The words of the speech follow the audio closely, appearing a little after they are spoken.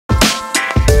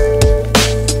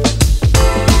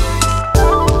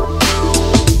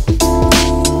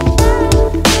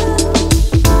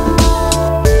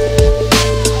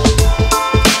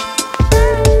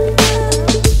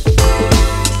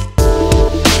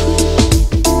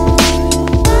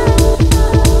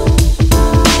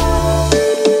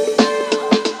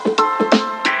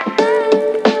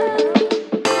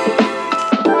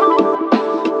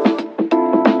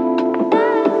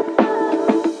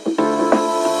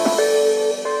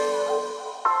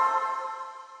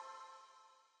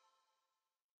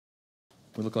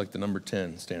We look like the number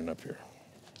 10 standing up here.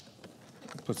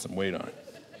 Put some weight on.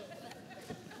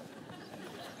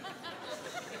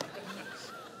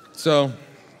 So,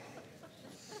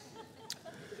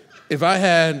 if I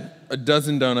had a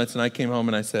dozen donuts and I came home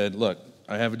and I said, look,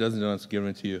 I have a dozen donuts, giving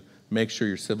it to you. Make sure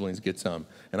your siblings get some.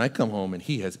 And I come home and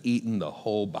he has eaten the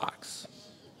whole box.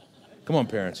 Come on,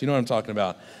 parents, you know what I'm talking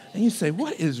about. And you say,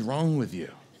 what is wrong with you?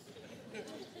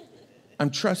 I'm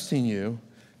trusting you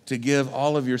to give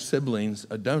all of your siblings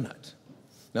a donut.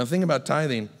 Now, the thing about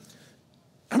tithing,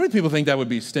 how many people think that would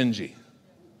be stingy?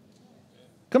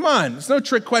 Come on, there's no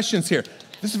trick questions here.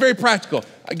 This is very practical.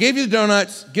 I gave you the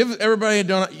donuts. Give everybody a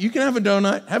donut. You can have a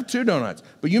donut. Have 2 donuts.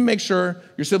 But you make sure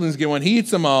your siblings get one. He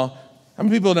eats them all. How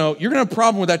many people know you're going to have a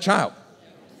problem with that child?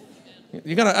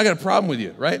 I got a problem with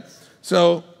you, right?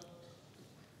 So,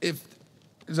 eat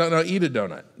a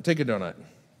donut. Take a donut.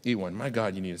 Eat one. My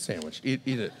God, you need a sandwich. Eat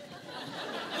it.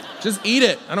 Just eat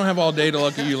it. I don't have all day to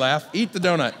look at you laugh. Eat the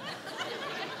donut.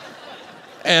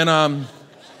 And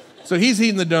so he's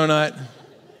eating the donut.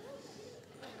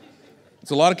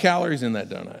 It's a lot of calories in that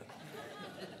donut.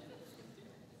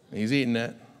 He's eating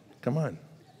it. Come on.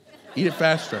 Eat it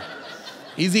faster.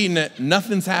 He's eating it.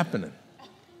 Nothing's happening.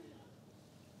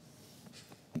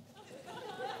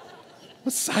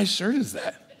 What size shirt is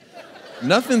that?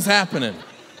 Nothing's happening.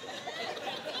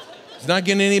 It's not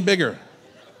getting any bigger.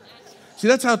 See,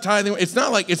 that's how tithing, it's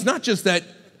not just that,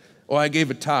 I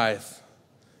gave a tithe.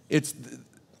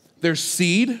 There's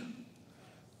seed,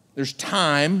 there's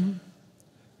time,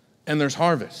 and there's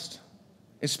harvest.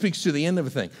 It speaks to the end of a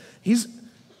thing.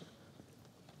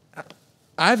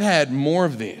 I've had more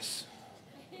of these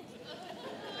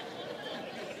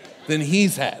than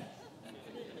he's had.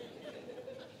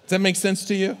 Does that make sense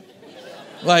to you?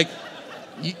 Like,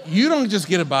 you don't just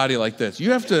get a body like this.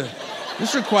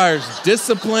 This requires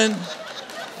discipline,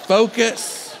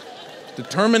 focus,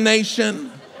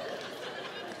 determination.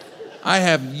 I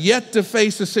have yet to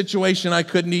face a situation I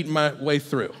couldn't eat my way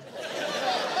through.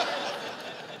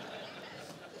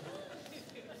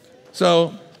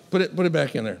 So put it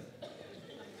back in there.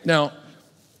 Now,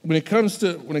 when it comes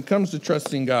to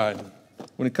trusting God,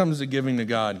 when it comes to giving to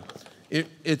God,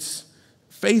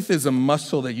 faith is a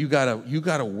muscle that you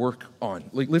gotta work on.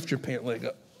 Like, lift your pant leg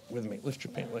up with me. Lift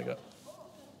your pant leg up.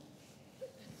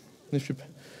 Lift your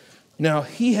pant. Now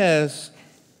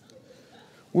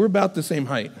we're about the same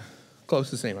height, close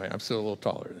to the same height. I'm still a little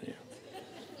taller than you.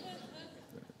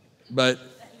 But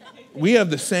we have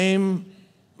the same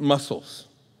muscles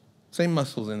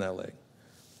in that leg.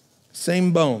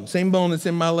 Same bone that's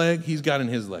in my leg, he's got in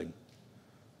his leg.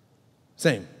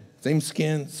 Same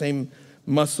skin, same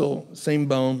muscle, same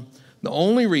bone. The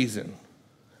only reason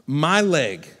my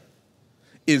leg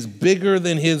is bigger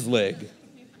than his leg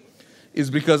is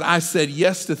because I said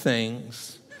yes to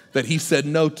things that he said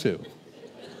no to.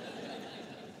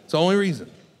 It's the only reason.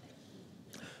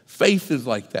 Faith is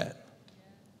like that.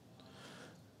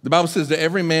 The Bible says to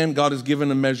every man God has given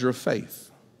a measure of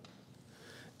faith.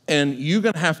 And you're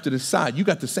going to have to decide. You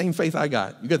got the same faith I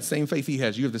got. You got the same faith he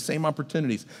has. You have the same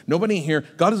opportunities. Nobody in here,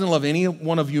 God doesn't love any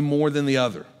one of you more than the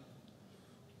other.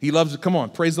 He loves it. Come on,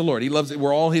 praise the Lord. He loves it.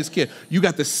 We're all his kids. You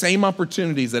got the same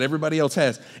opportunities that everybody else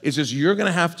has. It's just you're going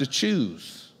to have to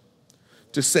choose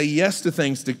to say yes to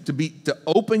things, to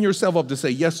open yourself up to say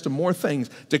yes to more things,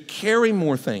 to carry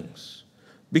more things.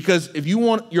 Because if you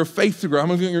want your faith to grow, how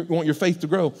many of you want your faith to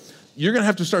grow? You're going to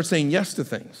have to start saying yes to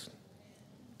things.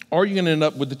 Or you're going to end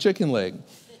up with the chicken leg.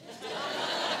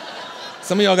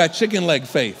 Some of y'all got chicken leg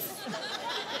faith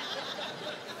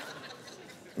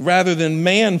rather than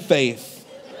man faith.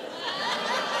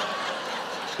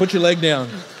 Put your leg down.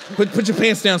 Put your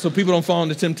pants down so people don't fall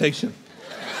into temptation.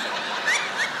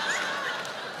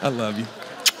 I love you.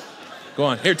 Go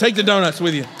on. Here, take the donuts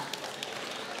with you.